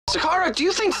Sakara, do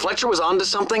you think Fletcher was onto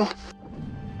something?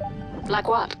 Like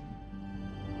what?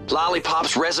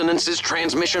 Lollipop's resonances,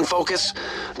 transmission focus,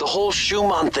 the whole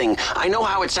Schumann thing. I know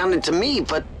how it sounded to me,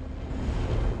 but...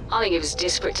 I think he was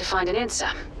desperate to find an answer.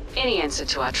 Any answer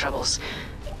to our troubles.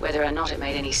 Whether or not it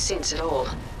made any sense at all.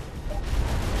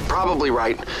 Probably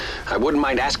right. I wouldn't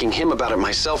mind asking him about it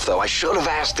myself, though. I should have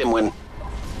asked him when...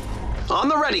 On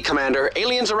the ready, Commander.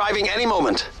 Aliens arriving any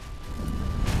moment.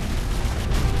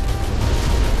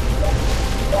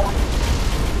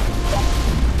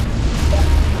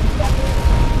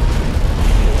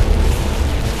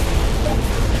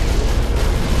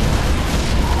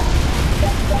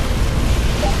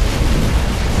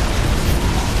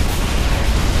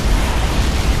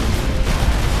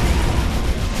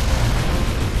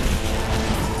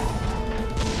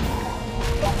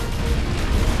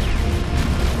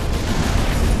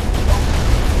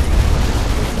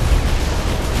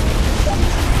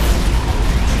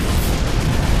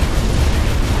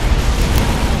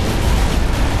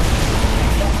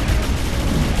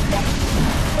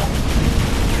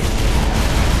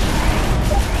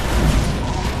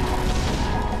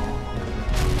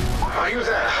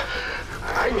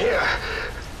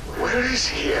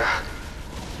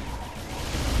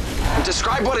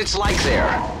 Describe what it's like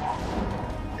there.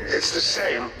 It's the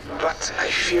same, but I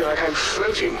feel like I'm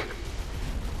floating.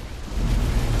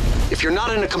 If you're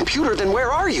not in a computer, then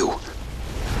where are you?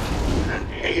 An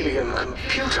alien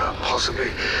computer,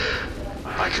 possibly.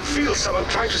 I can feel someone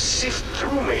trying to sift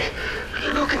through me,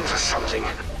 looking for something.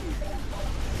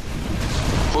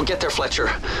 We'll get there, Fletcher.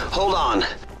 Hold on.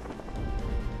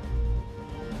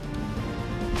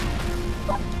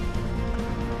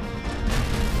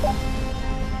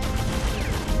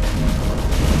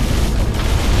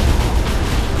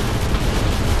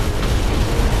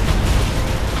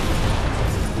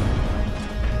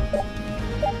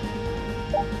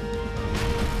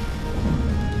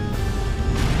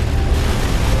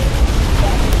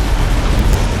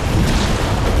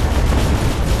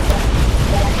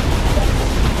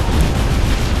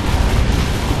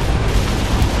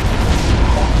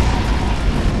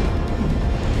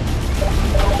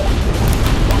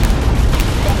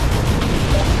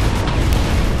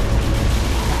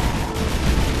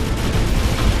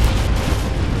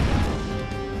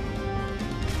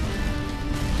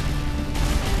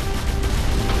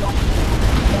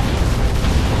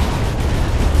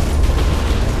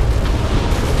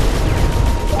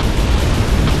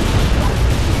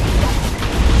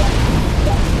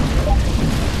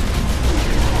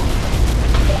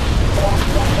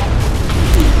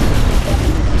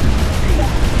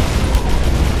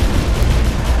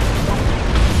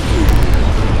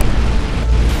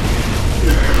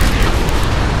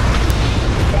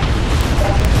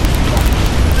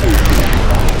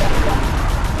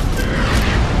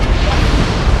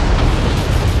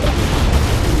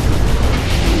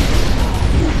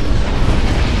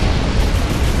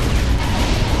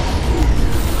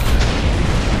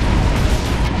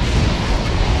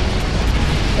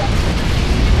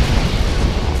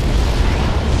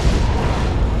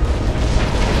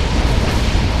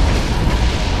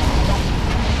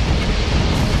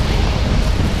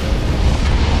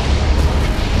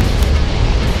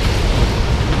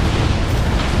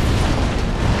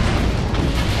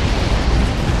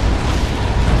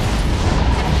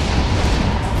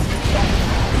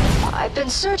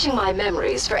 Searching my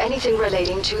memories for anything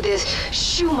relating to this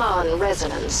Schumann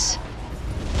resonance.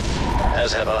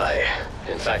 As have I.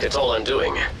 In fact, it's all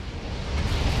undoing.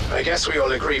 I guess we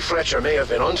all agree Fletcher may have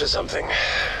been onto something.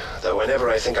 Though whenever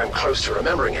I think I'm close to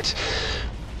remembering it,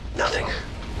 nothing.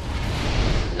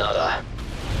 Nada.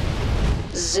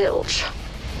 Zilch.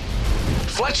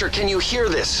 Fletcher, can you hear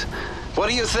this? What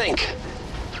do you think?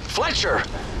 Fletcher!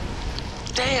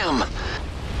 Damn!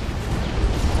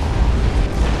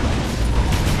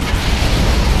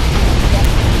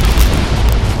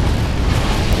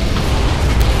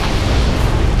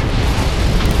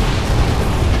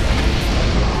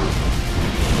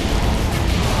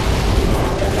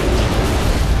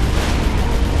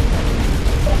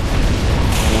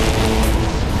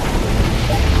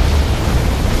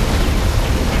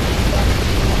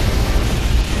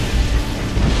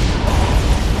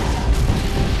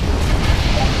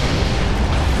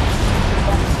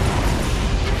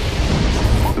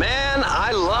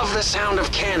 The sound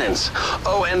of cannons.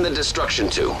 Oh, and the destruction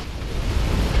too.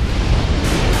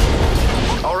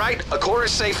 All right, a core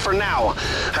is safe for now.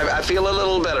 I feel a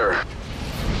little better.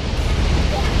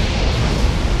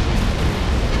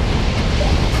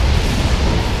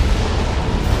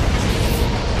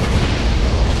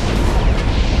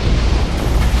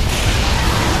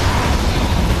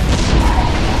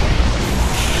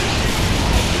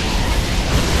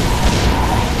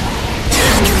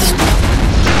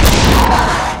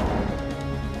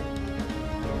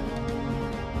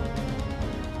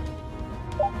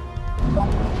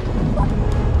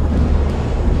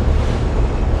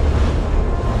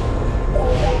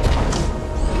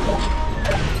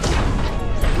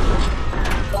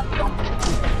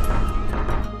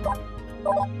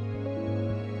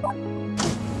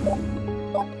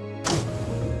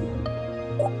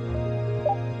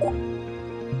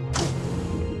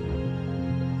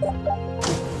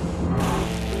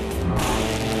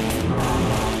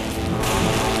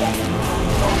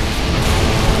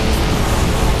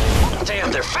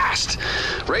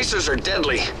 intruders are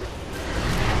deadly.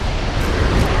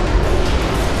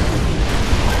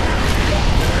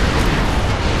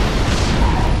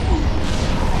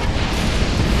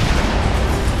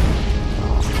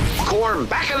 Core,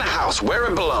 back in the house, where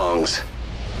it belongs.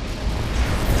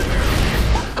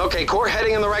 Okay, Core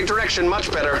heading in the right direction,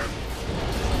 much better.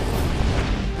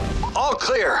 All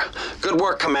clear. Good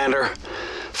work, Commander.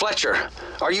 Fletcher,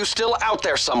 are you still out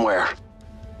there somewhere?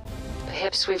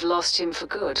 Perhaps we've lost him for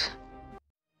good.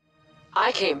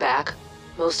 I came back.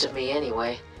 Most of me,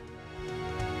 anyway.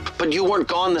 But you weren't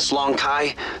gone this long,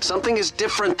 Kai. Something is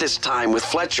different this time with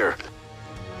Fletcher.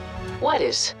 What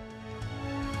is?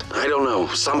 I don't know,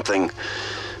 something.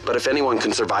 But if anyone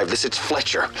can survive this, it's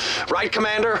Fletcher. Right,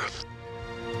 Commander?